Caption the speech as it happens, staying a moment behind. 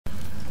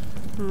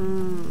The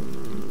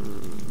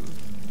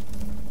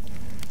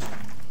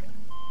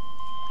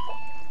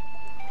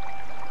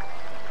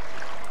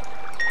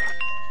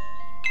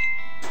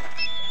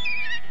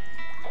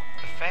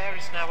fair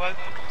is now open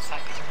on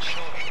Saxon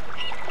Shore.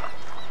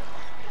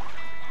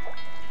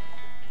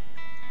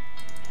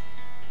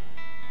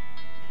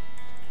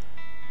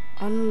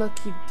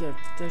 Unlucky dip.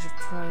 There's a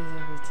prize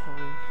every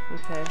time.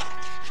 Okay.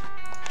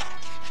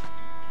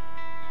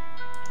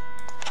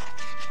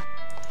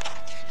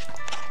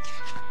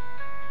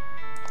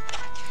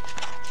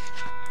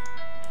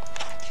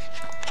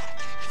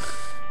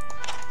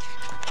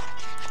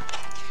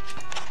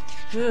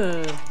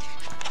 Ugh.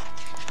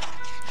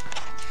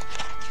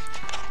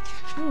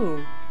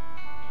 Ooh.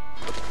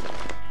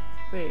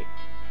 Wait.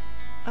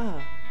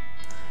 Ah.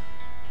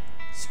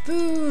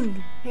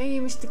 Spoon! Hey,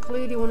 Mr.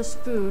 Clay, do you want a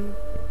spoon?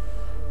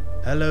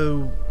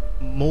 Hello,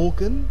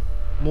 Morgan?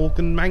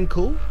 Morgan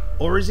Mankle?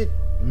 Or is it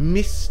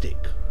Mystic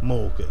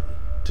Morgan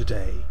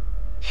today?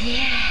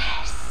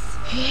 Yes,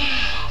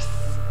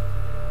 yes.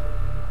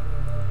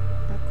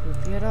 Not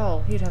creepy at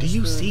all. He'd have Do a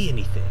you spoon. see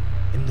anything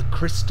in the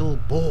crystal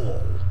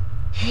ball?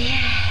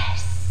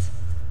 Yes.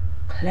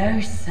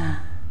 Closer,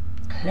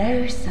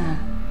 closer.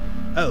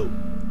 Oh,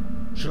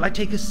 shall I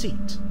take a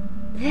seat?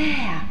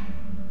 There,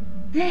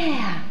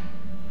 there.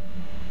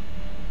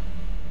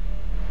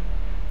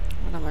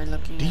 What am I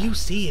looking Do at? you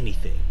see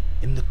anything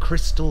in the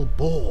crystal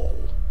ball?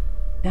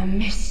 The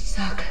mists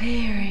are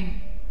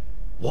clearing.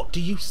 What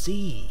do you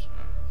see?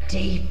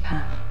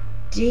 Deeper,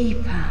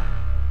 deeper.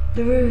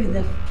 Through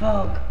the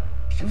fog,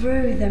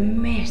 through the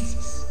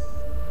mists.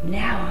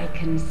 Now I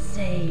can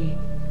see.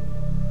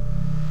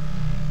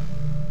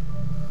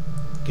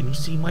 Can you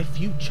see my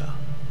future?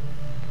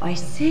 I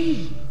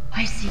see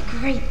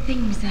great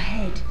things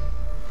ahead.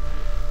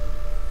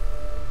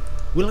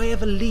 Will I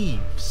ever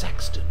leave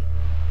Saxton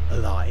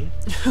alive?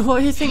 Why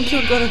do you think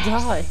you're gonna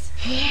die?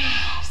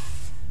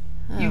 Yes.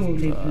 Oh, You'll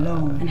live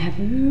long and have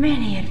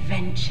many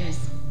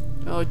adventures.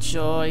 Oh,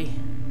 joy.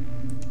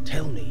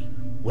 Tell me,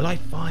 will I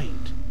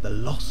find the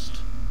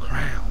lost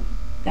crown?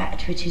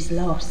 That which is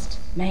lost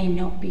may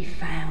not be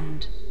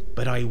found.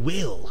 But I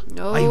will.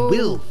 No. I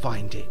will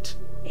find it.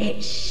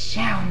 It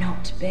shall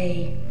not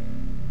be.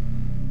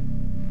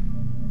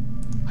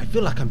 I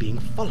feel like I'm being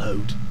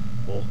followed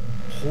or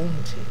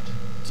haunted.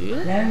 Do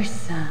you?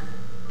 Closer,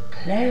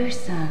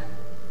 closer,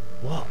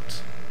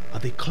 What? Are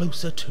they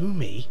closer to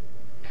me?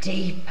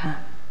 deeper,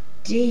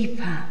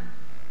 deeper.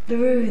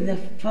 Through the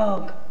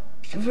fog,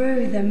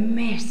 through the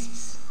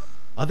mists.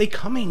 Are they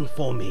coming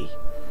for me?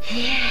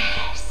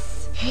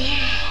 Yes,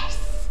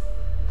 yes.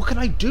 What can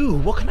I do?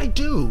 What can I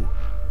do?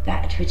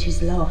 That which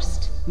is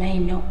lost may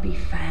not be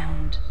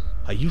found.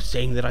 Are you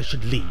saying that I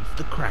should leave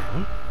the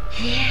crown?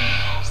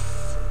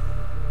 Yes.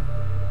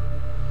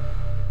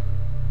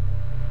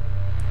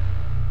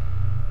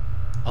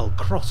 I'll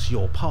cross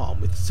your palm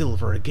with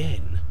silver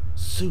again,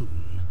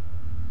 soon.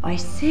 I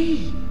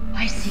see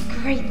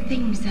great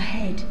things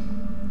ahead.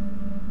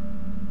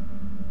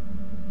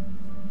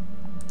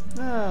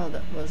 Oh,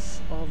 that was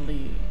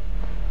oddly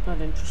not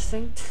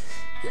interesting.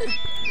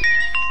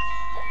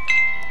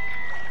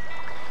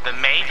 The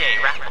Mayday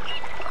raffle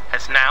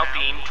has now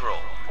been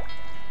drawn.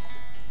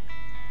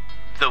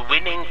 The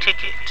winning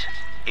ticket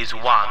is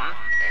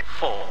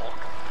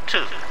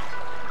 142.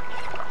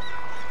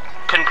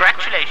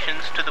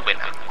 Congratulations to the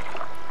winner.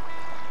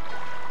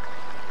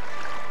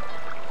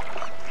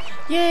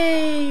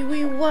 Yay,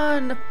 we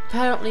won!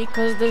 Apparently,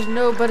 because there's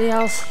nobody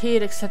else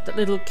here except that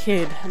little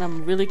kid, and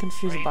I'm really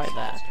confused by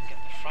that.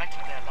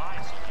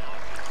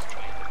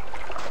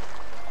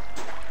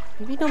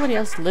 Maybe nobody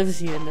else lives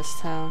here in this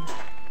town.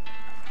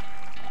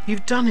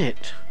 You've done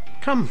it.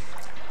 Come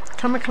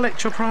and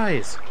collect your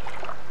prize.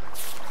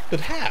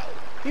 But how?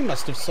 You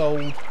must have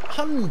sold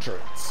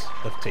hundreds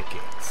of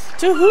tickets.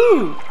 To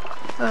who?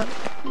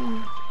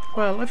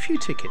 Well, a few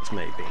tickets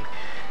maybe.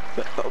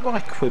 But why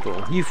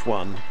quibble? You've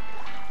won.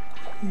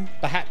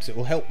 Perhaps it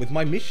will help with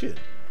my mission.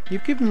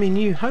 You've given me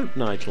new hope,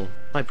 Nigel.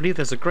 I believe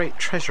there's a great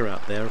treasure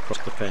out there across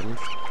the fens.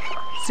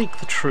 Seek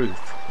the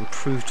truth and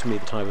prove to me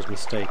that I was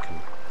mistaken.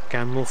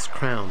 Gamwolf's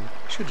crown,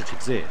 should it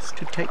exist,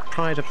 could take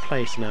pride of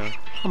place in our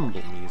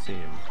humble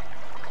museum.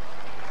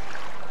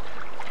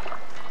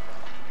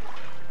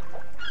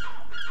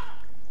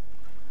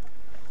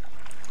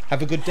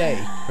 Have a good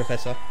day,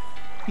 Professor.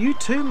 You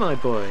too, my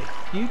boy.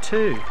 You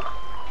too.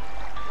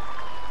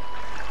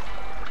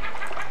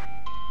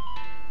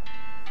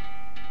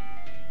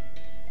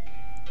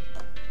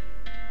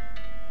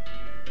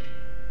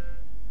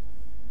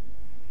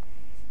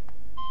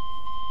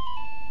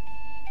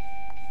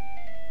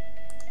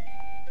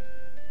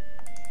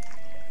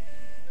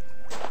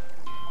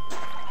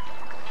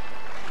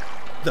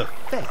 The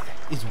fair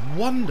is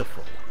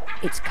wonderful.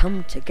 It's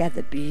come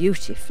together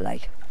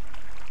beautifully.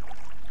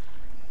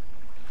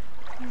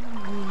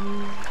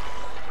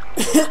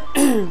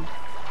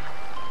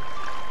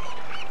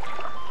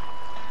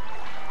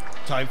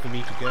 Time for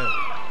me to go.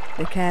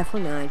 Be careful,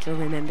 Nigel.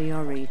 Remember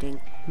your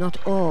reading. Not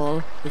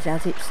all is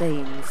as it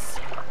seems.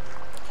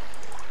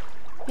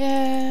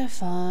 Yeah,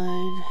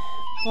 fine.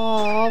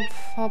 Bob,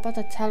 how about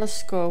the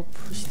telescope?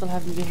 You still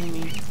haven't given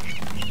me.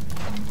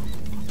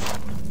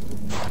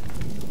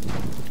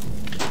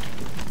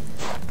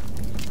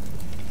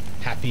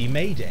 Happy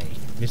May Day,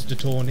 Mr.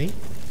 Tawney.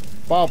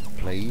 Bob,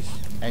 please.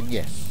 And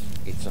yes,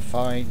 it's a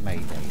fine May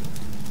Day.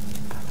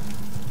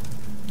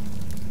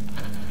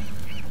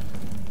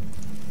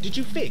 Did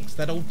you fix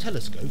that old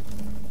telescope?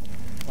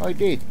 I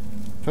did.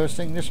 First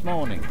thing this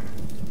morning.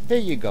 Here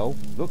you go.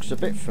 Looks a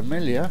bit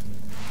familiar.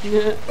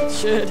 Yeah, it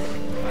should.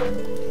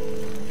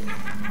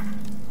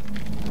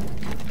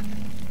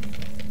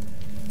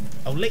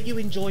 I'll let you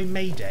enjoy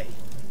May Day.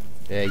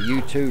 Yeah,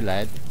 you too,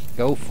 lad.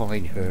 Go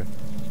find her.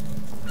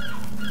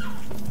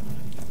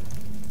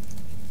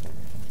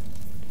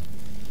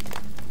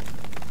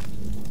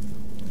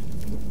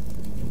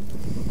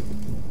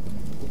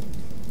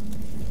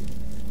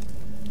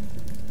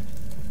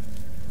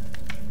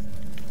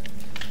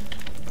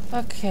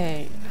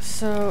 Okay,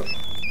 so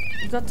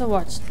you got to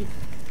watch.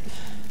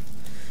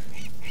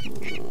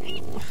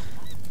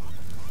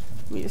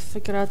 We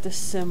figure out the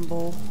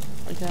symbol,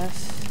 I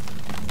guess.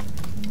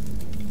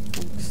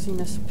 I've seen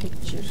this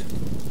picture.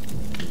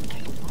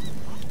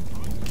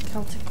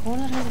 Celtic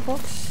Corner has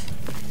books.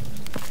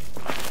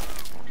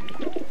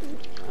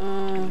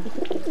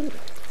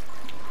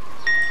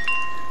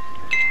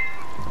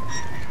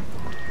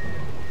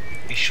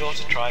 Be sure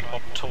to try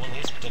Bob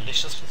Tawney's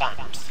delicious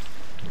fats.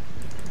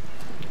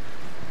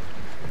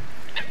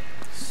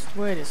 I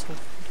swear this whole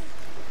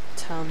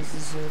town is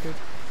deserted.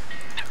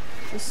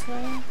 This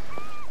way?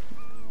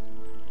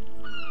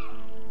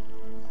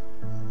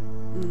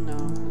 No,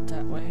 not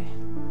that way.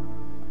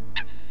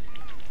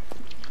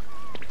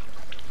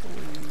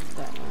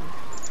 That one.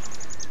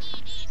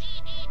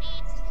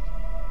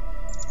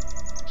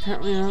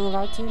 Apparently not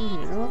allowed to in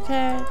here.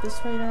 Okay,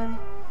 this way then.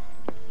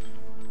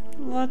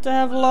 Want to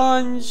have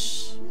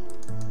lunch.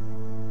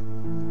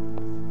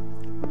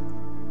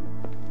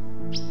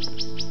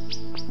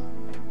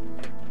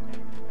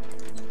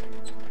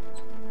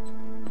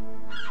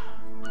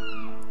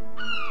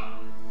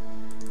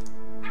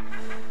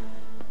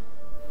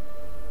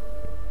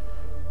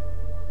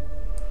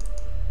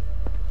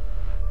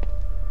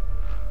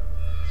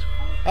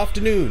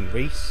 Afternoon,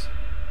 Reese.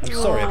 I'm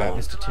sorry about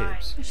Mr.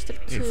 Tibbs. Mr.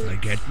 If I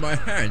Tibbs. get my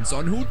hands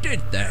on who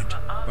did that,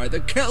 by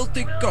the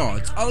Celtic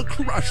gods, I'll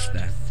crush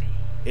them.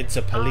 It's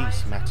a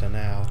police matter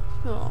now.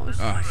 Oh, Mr.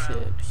 Ah,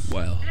 Tibbs.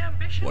 well,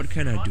 what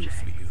can I do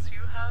for you?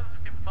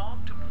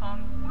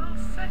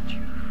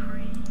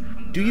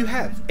 Do you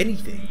have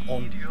anything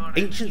on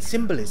ancient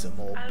symbolism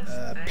or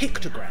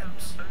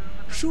pictograms?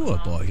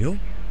 Sure, Boyle.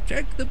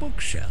 Check the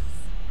bookshelf.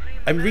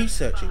 I'm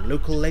researching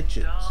local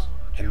legends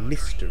and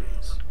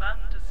mysteries.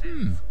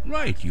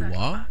 Right you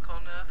are.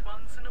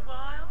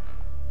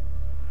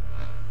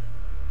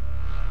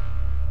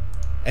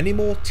 Any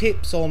more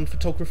tips on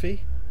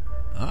photography?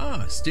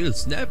 Ah, still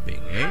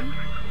snapping, eh?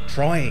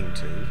 Trying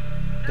to.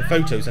 The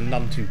photos are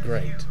none too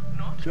great.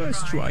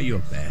 Just try your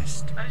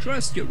best.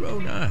 Trust your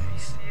own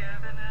eyes.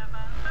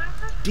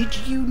 Did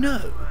you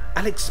know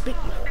Alex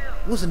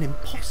Spittler was an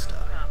imposter?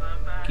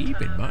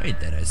 Keep in mind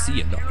that I see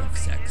a lot of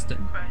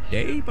Sexton,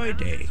 day by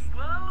day.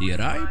 The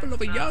arrival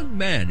of a young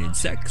man in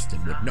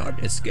Sexton would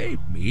not escape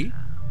me.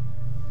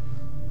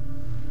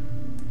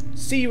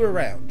 See you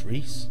around,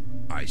 Reese.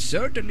 I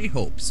certainly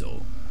hope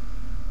so.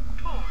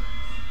 Oh,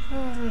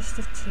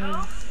 Mr.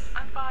 Tibbs.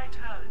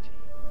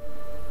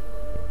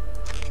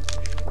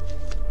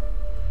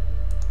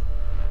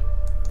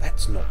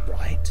 That's not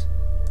right.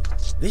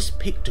 This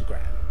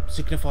pictogram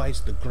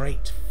signifies the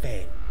Great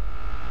Fen.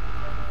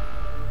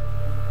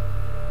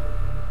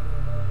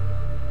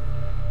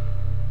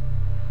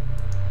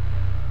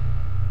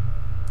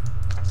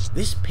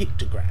 This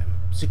pictogram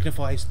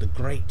signifies the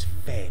Great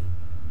Fen.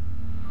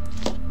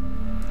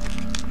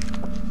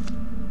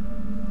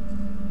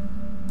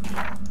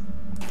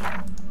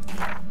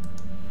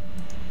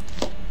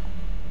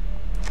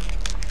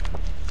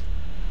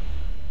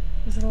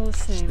 Is it all the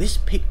same? This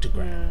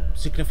pictogram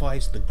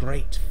signifies the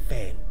Great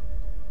Fen.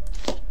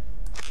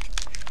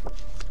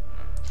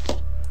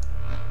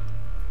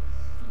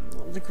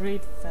 The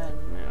Great Fen,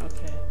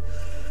 okay.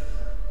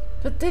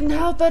 That didn't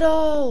help at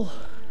all!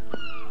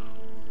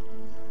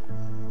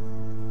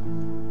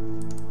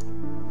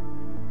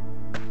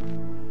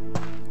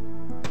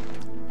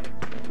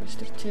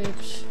 Mr.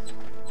 Tibbs.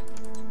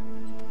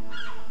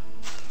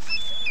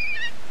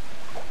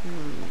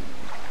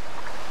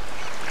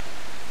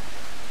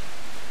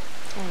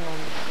 Hold on.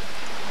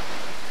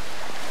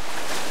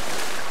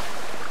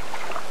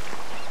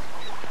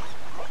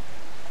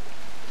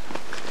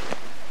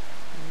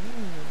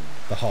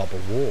 The harbour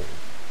wall.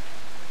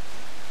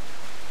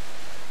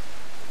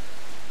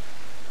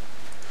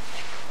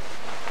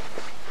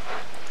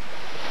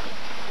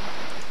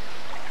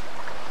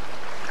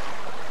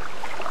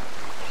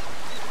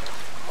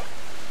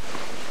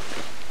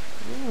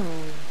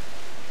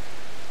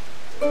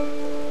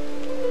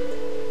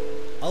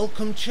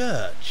 Ulcombe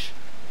Church.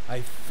 I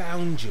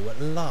found you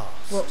at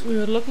last. What, we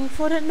were looking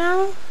for it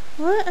now?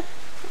 What?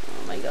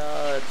 Oh my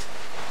god.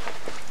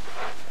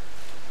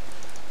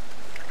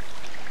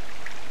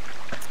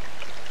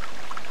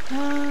 There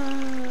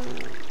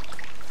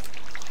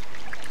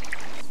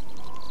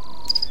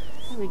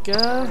we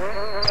go.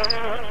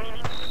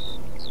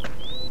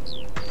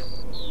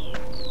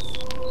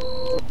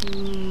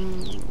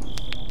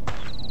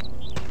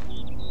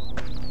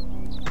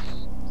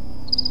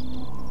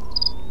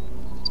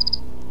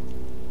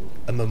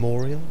 A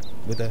memorial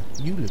with a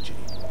eulogy.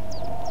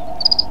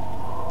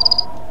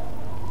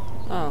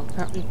 Oh,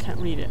 apparently can't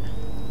read it.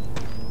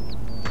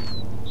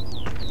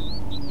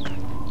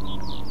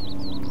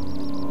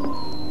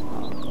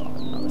 Oh god,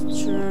 another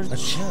church. A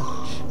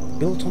church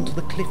built onto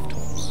the cliff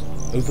tops,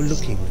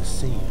 overlooking the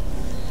sea.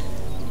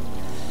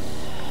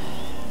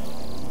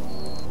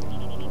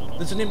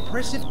 There's an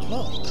impressive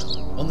clock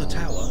on the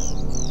tower.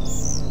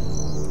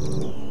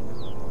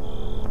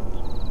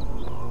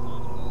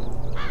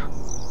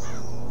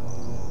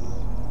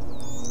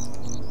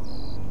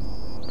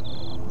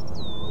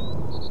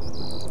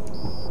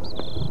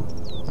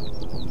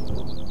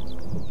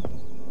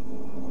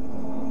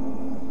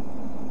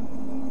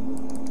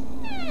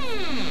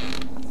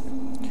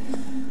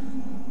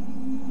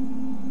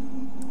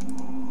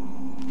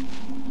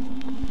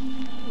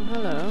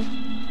 Hello.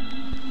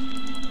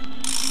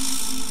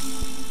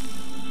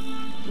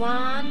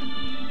 1,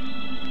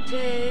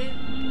 2,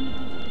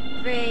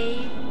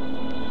 3,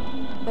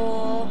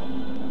 4,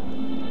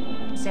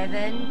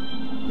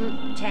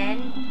 7,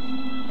 10,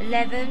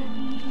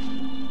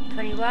 11,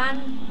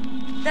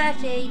 21,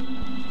 30.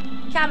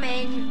 Come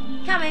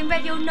in,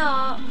 ready or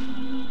not.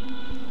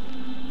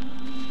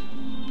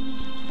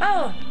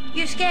 Oh,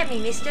 you scared me,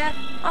 mister.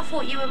 I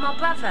thought you were my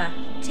brother,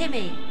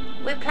 Timmy.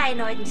 We're playing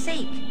hide and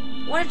seek.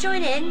 Want to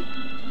join in?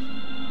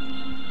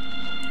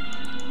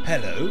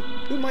 Hello,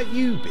 who might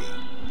you be?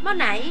 My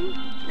name?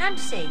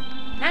 Nancy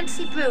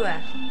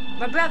Brewer.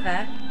 My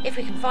brother, if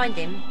we can find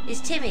him, is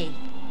Timmy.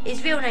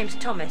 His real name's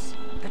Thomas,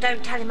 but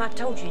don't tell him I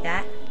told you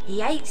that. He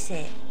hates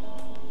it.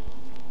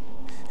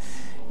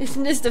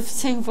 Isn't this the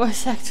same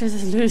voice actress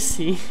as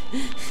Lucy?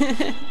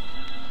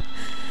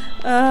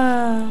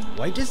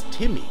 Why does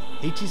Timmy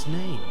hate his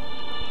name?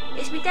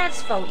 It's my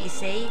dad's fault, you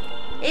see.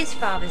 His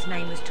father's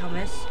name was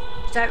Thomas,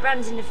 so it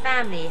runs in the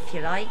family, if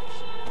you like.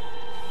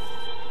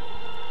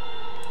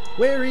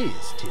 Where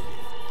is Timmy?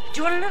 Do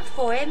you want to look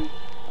for him?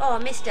 Oh,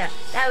 mister,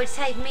 that would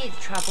save me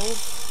the trouble,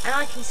 and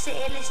I can sit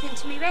here listening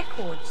to me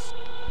records.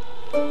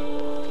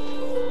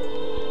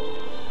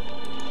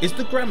 Is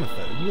the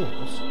gramophone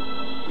yours?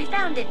 We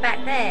found it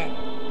back there,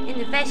 in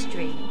the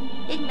vestry,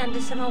 hidden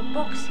under some old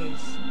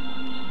boxes.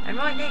 And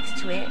right next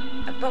to it,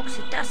 a box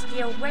of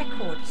dusty old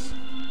records.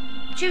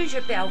 Tunes are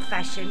a bit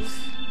old-fashioned,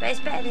 but it's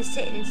better than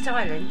sitting in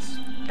silence,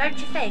 don't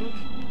you think?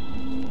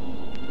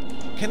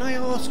 Can I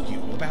ask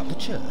you about the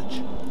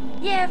church?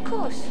 Yeah, of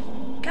course.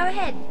 Go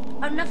ahead.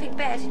 I've nothing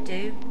better to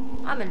do.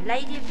 I'm a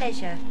lady of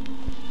leisure.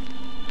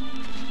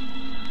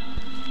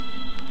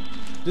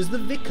 Does the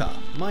vicar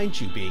mind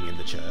you being in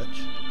the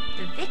church?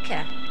 The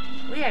vicar?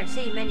 We don't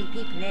see many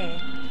people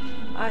here.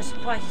 I was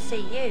surprised to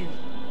see you.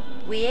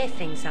 We hear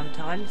things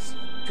sometimes.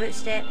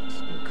 Footsteps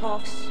and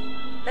coughs.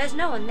 There's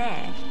no one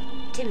there.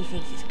 Timmy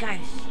thinks it's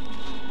ghosts.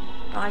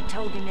 But I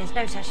told him there's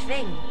no such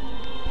thing.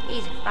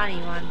 He's a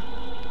funny one.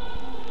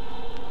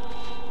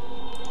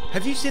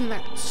 Have you seen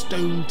that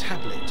stone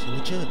tablet in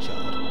the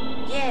churchyard?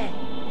 Yeah,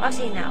 I've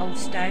seen that old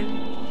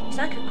stone. It's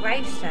like a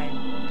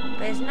gravestone, but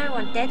there's no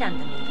one dead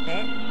underneath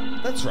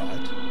it. That's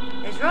right.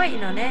 There's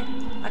writing on it.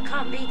 I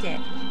can't read it.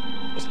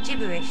 It's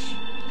gibberish.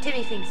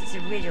 Timmy thinks it's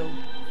a riddle.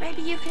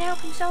 Maybe you can help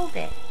him solve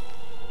it.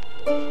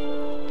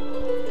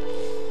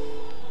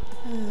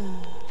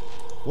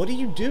 What are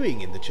you doing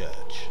in the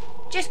church?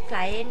 Just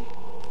playing.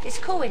 It's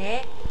cool in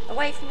here,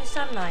 away from the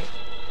sunlight.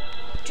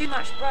 Too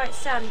much bright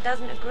sun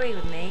doesn't agree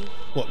with me.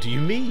 What do you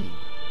mean?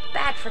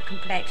 Bad for a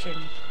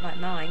complexion, like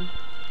mine.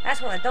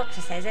 That's what the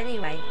doctor says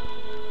anyway.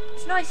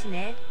 It's nice in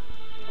here.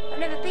 I've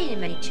never been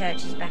in many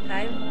churches back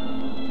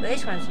home, but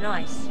this one's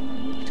nice.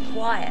 It's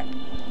quiet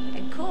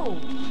and cool.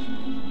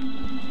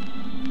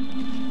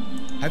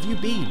 Have you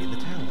been in the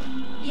tower?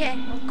 Yeah,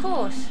 of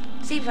course.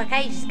 Seems like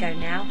ages ago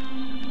now.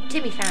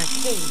 Timmy found a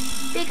key.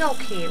 Big old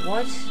key it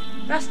was.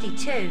 Rusty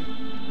too.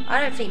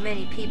 I don't think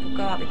many people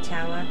go up the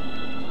tower.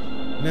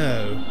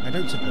 No, I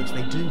don't suppose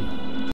they do.